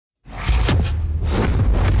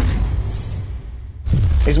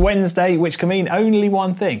It's Wednesday, which can mean only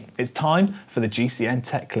one thing. It's time for the GCN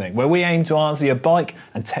Tech Clinic, where we aim to answer your bike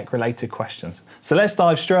and tech-related questions. So let's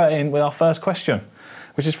dive straight in with our first question,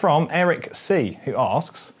 which is from Eric C, who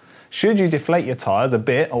asks, should you deflate your tyres a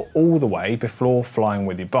bit or all the way before flying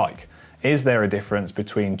with your bike? Is there a difference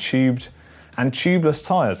between tubed and tubeless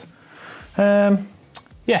tyres?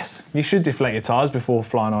 Yes, you should deflate your tyres before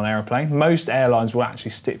flying on an aeroplane. Most airlines will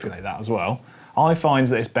actually stipulate that as well. I find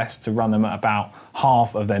that it's best to run them at about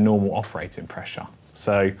half of their normal operating pressure.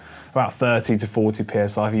 So about 30 to 40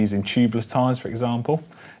 PSI if you're using tubeless tyres, for example.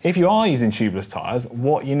 If you are using tubeless tyres,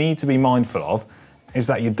 what you need to be mindful of is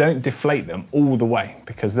that you don't deflate them all the way,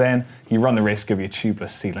 because then you run the risk of your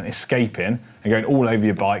tubeless sealant escaping and going all over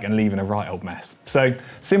your bike and leaving a right old mess. So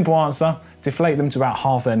simple answer, deflate them to about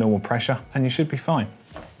half their normal pressure and you should be fine.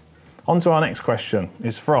 On to our next question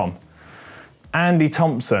is from Andy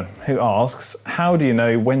Thompson, who asks, how do you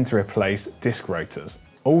know when to replace disc rotors?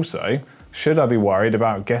 Also, should I be worried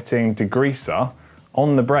about getting degreaser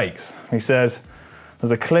on the brakes? He says,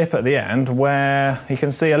 there's a clip at the end where he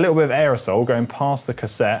can see a little bit of aerosol going past the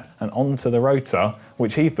cassette and onto the rotor,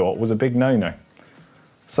 which he thought was a big no-no.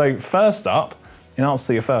 So first up, in answer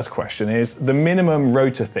to your first question, is the minimum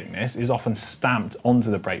rotor thickness is often stamped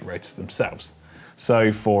onto the brake rotors themselves.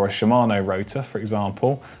 So for a Shimano rotor, for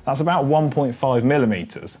example, that's about 1.5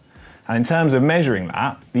 millimeters. And in terms of measuring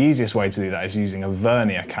that, the easiest way to do that is using a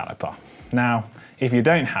vernier caliper. Now, if you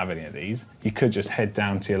don't have any of these, you could just head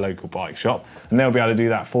down to your local bike shop and they'll be able to do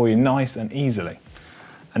that for you nice and easily.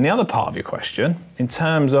 And the other part of your question, in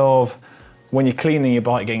terms of when you're cleaning your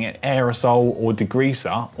bike, getting an aerosol or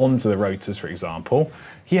degreaser onto the rotors, for example,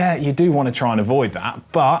 yeah, you do want to try and avoid that,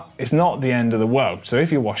 but it's not the end of the world. So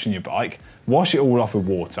if you're washing your bike, wash it all off with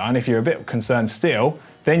water, and if you're a bit concerned still,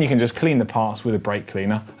 then you can just clean the parts with a brake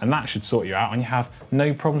cleaner, and that should sort you out and you have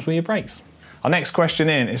no problems with your brakes. Our next question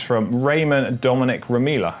in is from Raymond Dominic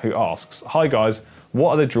Ramila, who asks, hi guys,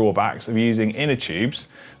 what are the drawbacks of using inner tubes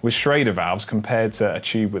with Schrader valves compared to a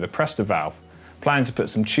tube with a Presta valve? Planning to put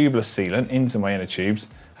some tubeless sealant into my inner tubes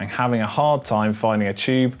and having a hard time finding a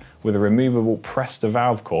tube with a removable Presta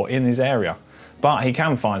valve core in his area. But he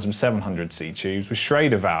can find some 700C tubes with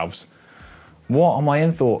Schrader valves. What are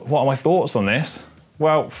my thoughts on this?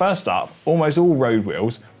 Well, first up, almost all road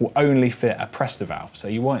wheels will only fit a Presta valve, so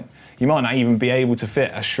you might not even be able to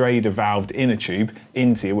fit a Schrader valved inner tube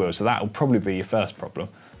into your wheel, so that will probably be your first problem.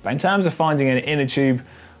 But in terms of finding an inner tube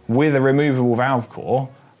with a removable valve core,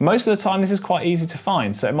 most of the time this is quite easy to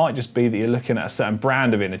find, so it might just be that you're looking at a certain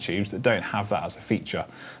brand of inner tubes that don't have that as a feature.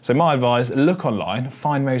 So my advice, look online,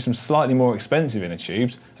 find maybe some slightly more expensive inner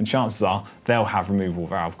tubes, and chances are they'll have removable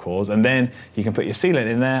valve cores, and then you can put your sealant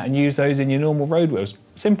in there and use those in your normal road wheels.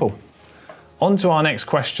 Simple. On to our next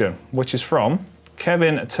question, which is from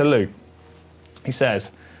Kevin Talou. He says,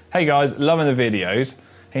 hey guys, loving the videos.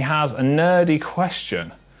 He has a nerdy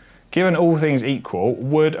question. Given all things equal,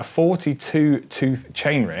 would a 42-tooth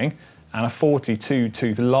chainring and a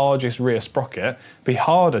 42-tooth largest rear sprocket be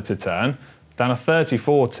harder to turn than a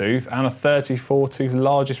 34-tooth and a 34-tooth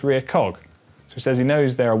largest rear cog? So he says he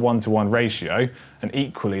knows they're a 1-to-1 ratio and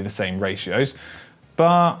equally the same ratios,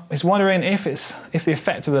 but he's wondering if the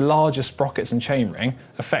effect of the larger sprockets and chainring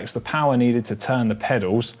affects the power needed to turn the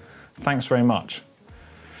pedals. Thanks very much.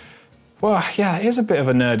 Well, yeah, it is a bit of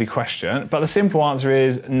a nerdy question, but the simple answer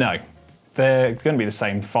is no. They're going to be the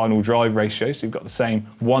same final drive ratio, so you've got the same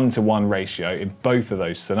 1-to-1 ratio in both of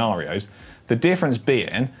those scenarios. The difference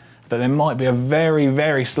being that there might be a very,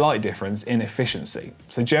 very slight difference in efficiency.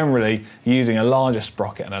 So generally, using a larger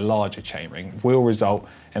sprocket and a larger chainring will result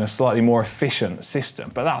in a slightly more efficient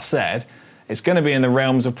system. But that said, it's going to be in the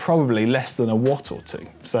realms of probably less than a watt or two.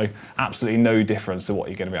 So absolutely no difference to what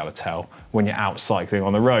you're going to be able to tell when you're out cycling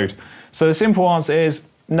on the road. So the simple answer is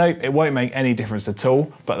no, it won't make any difference at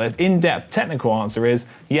all. But the in-depth technical answer is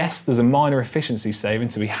yes, there's a minor efficiency saving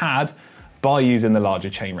to be had by using the larger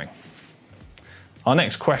chainring. Our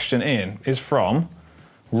next question in is from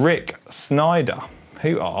Rick Snyder,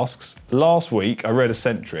 who asks, last week I rode a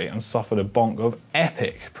Sentry and suffered a bonk of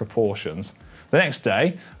epic proportions. The next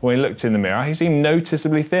day, when he looked in the mirror, he seemed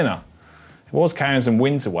noticeably thinner. He was carrying some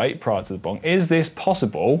winter weight prior to the bonk. Is this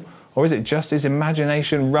possible, or is it just his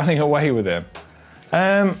imagination running away with him?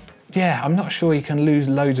 Yeah, I'm not sure you can lose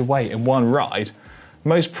loads of weight in one ride.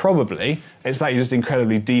 Most probably, it's that you're just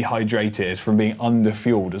incredibly dehydrated from being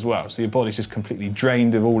under-fueled as well. So your body's just completely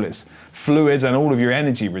drained of all its fluids and all of your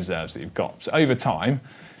energy reserves that you've got. So over time,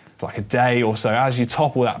 like a day or so, as you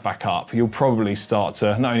top all that back up, you'll probably start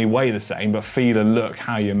to not only weigh the same, but feel and look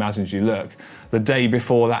how you imagined you look the day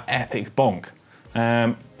before that epic bonk.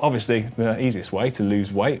 Obviously, the easiest way to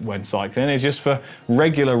lose weight when cycling is just for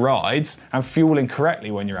regular rides and fueling correctly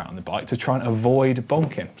when you're out on the bike to try and avoid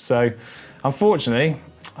bonking. So, unfortunately,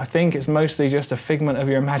 I think it's mostly just a figment of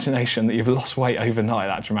your imagination that you've lost weight overnight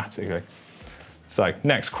that dramatically. So,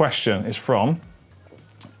 next question is from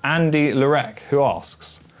Andy Lurek, who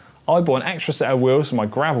asks, I bought an extra set of wheels for my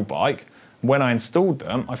gravel bike. When I installed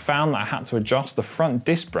them, I found that I had to adjust the front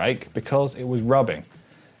disc brake because it was rubbing.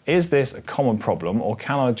 Is this a common problem, or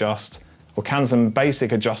can some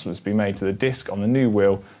basic adjustments be made to the disc on the new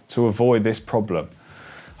wheel to avoid this problem?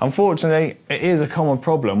 Unfortunately, it is a common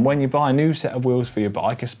problem when you buy a new set of wheels for your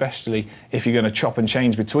bike, especially if you're going to chop and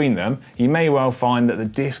change between them. You may well find that the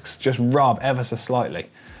discs just rub ever so slightly.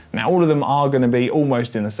 Now, all of them are going to be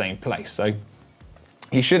almost in the same place, so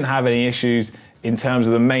you shouldn't have any issues in terms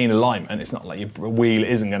of the main alignment. It's not like your wheel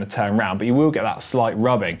isn't going to turn around, but you will get that slight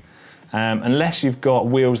rubbing. Unless you've got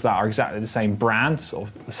wheels that are exactly the same brand, sort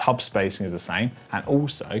of the hub spacing is the same, and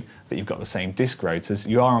also that you've got the same disc rotors,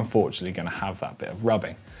 you are unfortunately going to have that bit of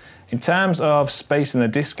rubbing. In terms of spacing the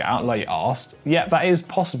disc out, like you asked, yeah, that is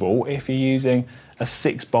possible if you're using a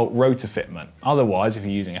 6-bolt rotor fitment. Otherwise, if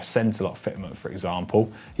you're using a center lock fitment, for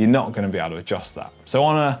example, you're not going to be able to adjust that. So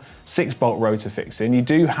on a 6-bolt rotor fixing, you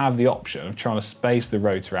do have the option of trying to space the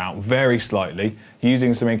rotor out very slightly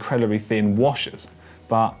using some incredibly thin washers.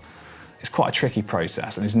 But it's quite a tricky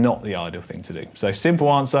process and it's not the ideal thing to do. So simple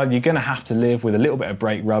answer, you're going to have to live with a little bit of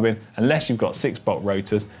brake rubbing unless you've got 6-bolt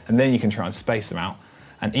rotors, and then you can try and space them out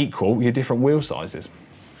and equal your different wheel sizes.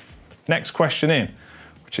 Next question in,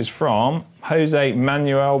 which is from Jose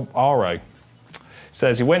Manuel Aro.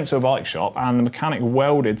 Says he went to a bike shop and the mechanic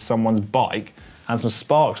welded someone's bike and some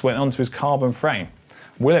sparks went onto his carbon frame.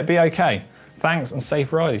 Will it be okay? Thanks and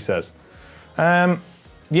safe ride, he says.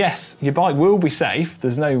 Yes, your bike will be safe.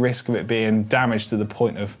 There's no risk of it being damaged to the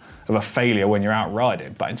point of a failure when you're out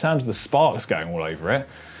riding. But in terms of the sparks going all over it,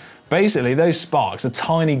 basically those sparks are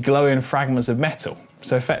tiny glowing fragments of metal.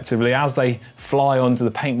 So effectively, as they fly onto the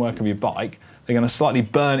paintwork of your bike, they're going to slightly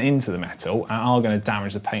burn into the metal and are going to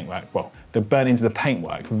damage the paintwork. Well, they'll burn into the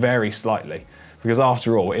paintwork very slightly, because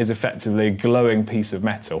after all, it is effectively a glowing piece of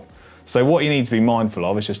metal. So what you need to be mindful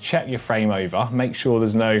of is just check your frame over, make sure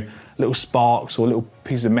there's no little sparks or little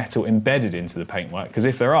pieces of metal embedded into the paintwork, because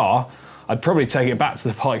if there are, I'd probably take it back to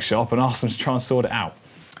the bike shop and ask them to try and sort it out.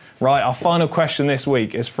 Right, our final question this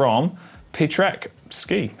week is from Pitrek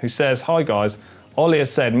Ski, who says, hi guys, Ollie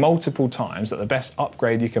has said multiple times that the best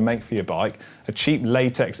upgrade you can make for your bike are cheap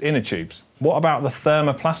latex inner tubes. What about the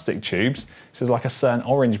thermoplastic tubes? This is like a certain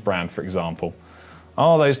orange brand, for example.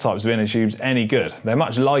 Are those types of inner tubes any good? They're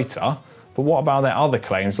much lighter, but what about their other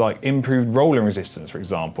claims like improved rolling resistance, for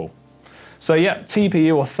example? So yeah,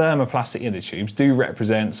 TPU or thermoplastic inner tubes do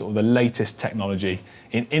represent sort of the latest technology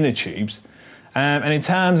in inner tubes. And in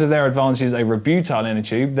terms of their advantages over a butyl inner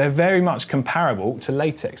tube, they're very much comparable to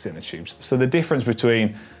latex inner tubes. So the difference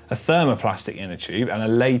between a thermoplastic inner tube and a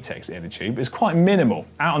latex inner tube is quite minimal.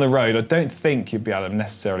 Out on the road, I don't think you'd be able to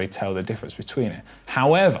necessarily tell the difference between it.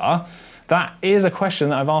 However, that is a question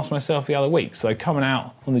that I've asked myself the other week. So coming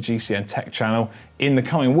out on the GCN Tech channel in the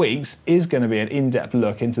coming weeks is going to be an in-depth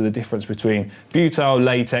look into the difference between butyl,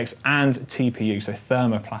 latex and TPU, so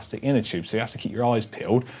thermoplastic inner tubes. So you have to keep your eyes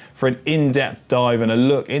peeled for an in-depth dive and a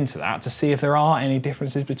look into that to see if there are any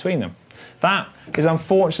differences between them. That is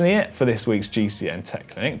unfortunately it for this week's GCN Tech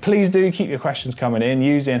Clinic. Please do keep your questions coming in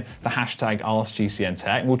using the hashtag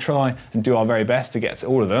AskGCNTech. We'll try and do our very best to get to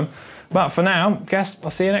all of them. But for now, guess I'll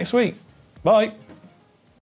see you next week. Bye.